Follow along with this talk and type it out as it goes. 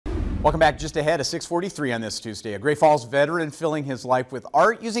Welcome back. Just ahead at 6:43 on this Tuesday. A Great Falls veteran filling his life with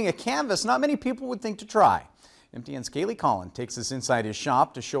art using a canvas not many people would think to try. MTN's Kaylee Collin takes us inside his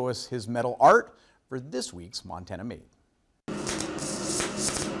shop to show us his metal art for this week's Montana Made.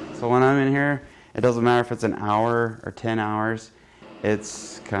 So when I'm in here, it doesn't matter if it's an hour or 10 hours.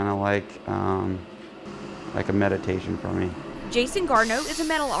 It's kind of like a meditation for me. Jason Garneau is a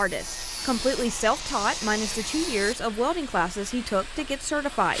metal artist, completely self-taught minus the 2 years of welding classes he took to get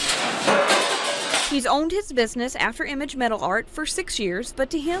certified. He's owned his business After Image Metal Art for 6 years, but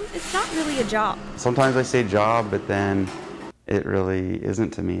to him, it's not really a job. Sometimes I say job, but then it really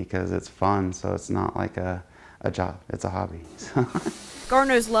isn't to me because it's fun, so it's not like a job, it's a hobby.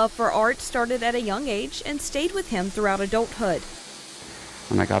 Garneau's love for art started at a young age and stayed with him throughout adulthood.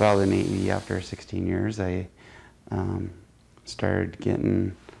 When I got out of the Navy after 16 years, I started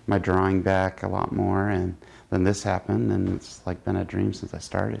getting my drawing back a lot more, and then this happened, and it's like been a dream since I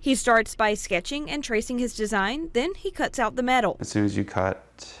started. He starts by sketching and tracing his design, then he cuts out the metal. As soon as you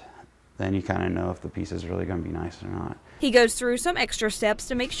cut, then you kind of know if the piece is really going to be nice or not. He goes through some extra steps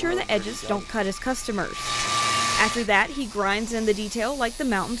to make sure the edges don't cut his customers. After that, he grinds in the detail like the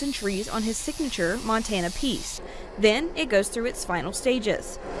mountains and trees on his signature Montana piece. Then it goes through its final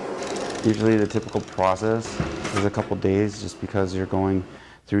stages. Usually the typical process is a couple days just because you're going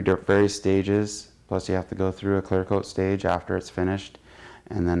through various stages. Plus you have to go through a clear coat stage after it's finished,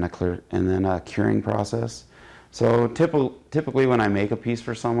 and then a curing process. So typically when I make a piece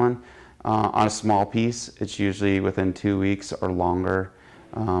for someone, on a small piece, it's usually within 2 weeks or longer.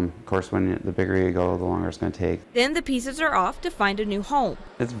 Of course, the bigger you go, the longer it's going to take. Then the pieces are off to find a new home.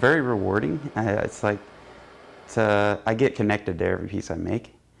 It's very rewarding. It's like I get connected to every piece I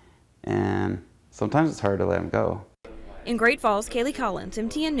make, and sometimes it's hard to let them go. In Great Falls, Kaylee Collins,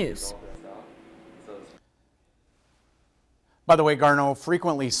 MTN News. By the way, Garneau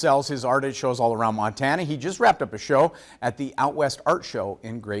frequently sells his art at shows all around Montana. He just wrapped up a show at the Out West Art Show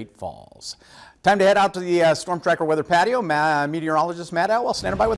in Great Falls. Time to head out to the Storm Tracker weather patio. Meteorologist Matt Atwell standing by with